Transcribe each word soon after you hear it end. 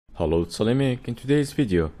Hello, it's Salimik. In today's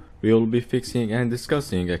video, we will be fixing and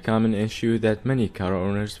discussing a common issue that many car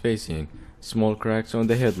owners facing: small cracks on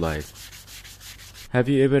the headlight. Have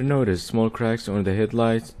you ever noticed small cracks on the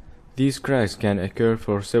headlights? These cracks can occur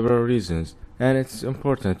for several reasons, and it's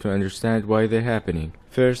important to understand why they're happening.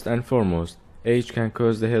 First and foremost, age can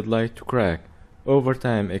cause the headlight to crack. Over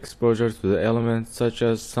time, exposure to the elements such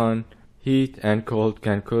as sun, heat, and cold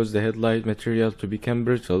can cause the headlight material to become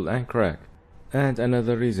brittle and crack. And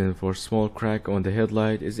another reason for small crack on the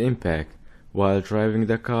headlight is impact. While driving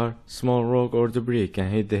the car, small rock or debris can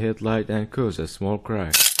hit the headlight and cause a small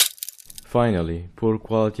crack. Finally, poor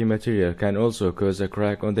quality material can also cause a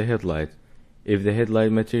crack on the headlight. If the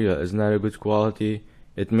headlight material is not a good quality,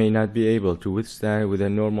 it may not be able to withstand with a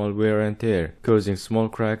normal wear and tear, causing small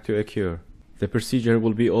crack to occur. The procedure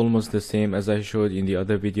will be almost the same as I showed in the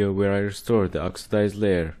other video where I restored the oxidized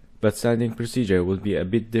layer. But sanding procedure will be a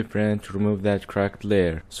bit different to remove that cracked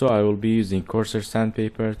layer, so I will be using coarser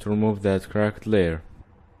sandpaper to remove that cracked layer.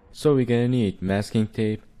 So we're gonna need masking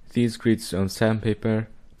tape, these grits on sandpaper,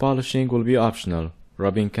 polishing will be optional,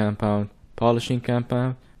 rubbing compound, polishing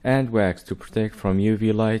compound, and wax to protect from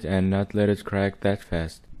UV light and not let it crack that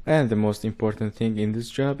fast. And the most important thing in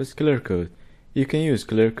this job is clear coat. You can use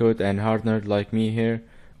clear coat and hardener like me here,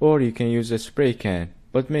 or you can use a spray can.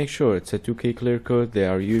 But make sure it's a 2K clear coat, they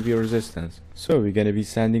are UV resistant. So we're gonna be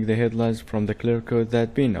sanding the headlights from the clear coat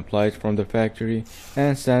that been applied from the factory,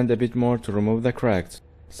 and sand a bit more to remove the cracks.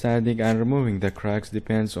 Sanding and removing the cracks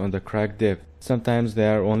depends on the crack depth. Sometimes they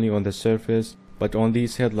are only on the surface, but on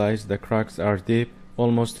these headlights the cracks are deep,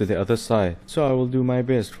 almost to the other side. So I will do my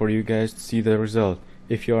best for you guys to see the result.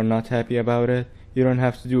 If you are not happy about it, you don't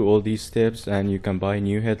have to do all these steps and you can buy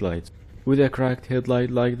new headlights. With a cracked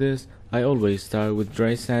headlight like this, I always start with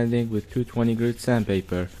dry sanding with 220 grit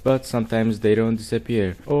sandpaper, but sometimes they don't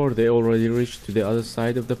disappear or they already reach to the other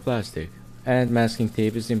side of the plastic. And masking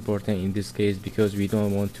tape is important in this case because we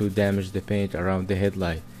don't want to damage the paint around the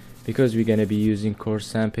headlight, because we're gonna be using coarse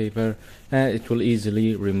sandpaper and it will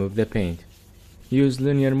easily remove the paint. Use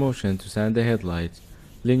linear motion to sand the headlights.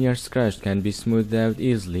 Linear scratch can be smoothed out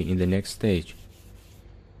easily in the next stage.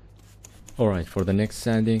 Alright, for the next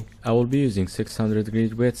sanding, I will be using 600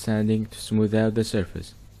 grit wet sanding to smooth out the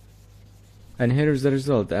surface. And here is the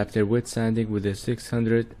result after wet sanding with the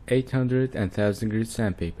 600, 800 and 1000 grit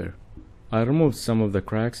sandpaper. I removed some of the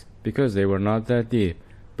cracks because they were not that deep,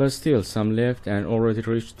 but still some left and already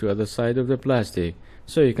reached to the other side of the plastic,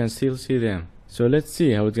 so you can still see them. So let's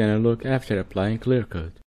see how it's gonna look after applying clear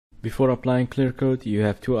coat. Before applying clear coat, you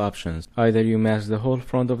have two options. Either you mask the whole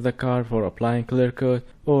front of the car for applying clear coat,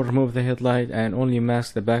 or remove the headlight and only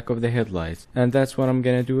mask the back of the headlights. And that's what I'm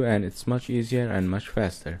gonna do, and it's much easier and much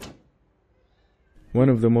faster. One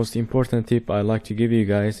of the most important tips I like to give you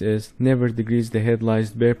guys is never degrease the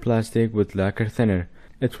headlights bare plastic with lacquer thinner.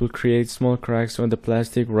 It will create small cracks on the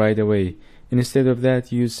plastic right away. Instead of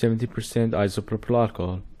that, use 70% isopropyl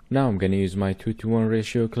alcohol. Now I'm gonna use my 2:1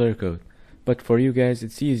 ratio clear coat. But for you guys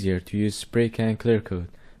it's easier to use spray can clear coat,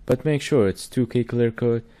 but make sure it's 2K clear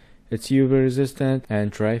coat, it's UV resistant and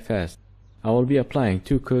dry fast. I will be applying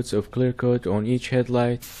 2 coats of clear coat on each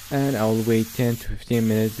headlight, and I will wait 10 to 15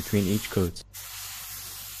 minutes between each coat.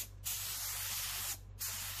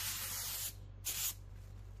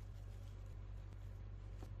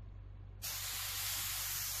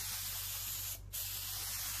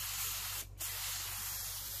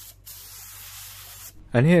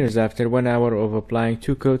 And here is after 1 hour of applying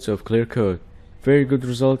 2 coats of clear coat. Very good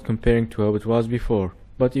result comparing to how it was before.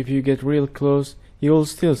 But if you get real close, you will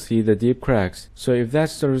still see the deep cracks. So if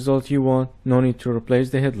that's the result you want, no need to replace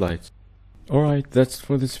the headlights. Alright, that's it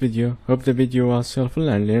for this video. Hope the video was helpful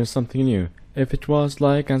and learned something new. If it was,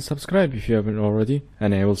 like and subscribe if you haven't already,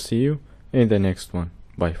 and I will see you in the next one.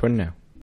 Bye for now.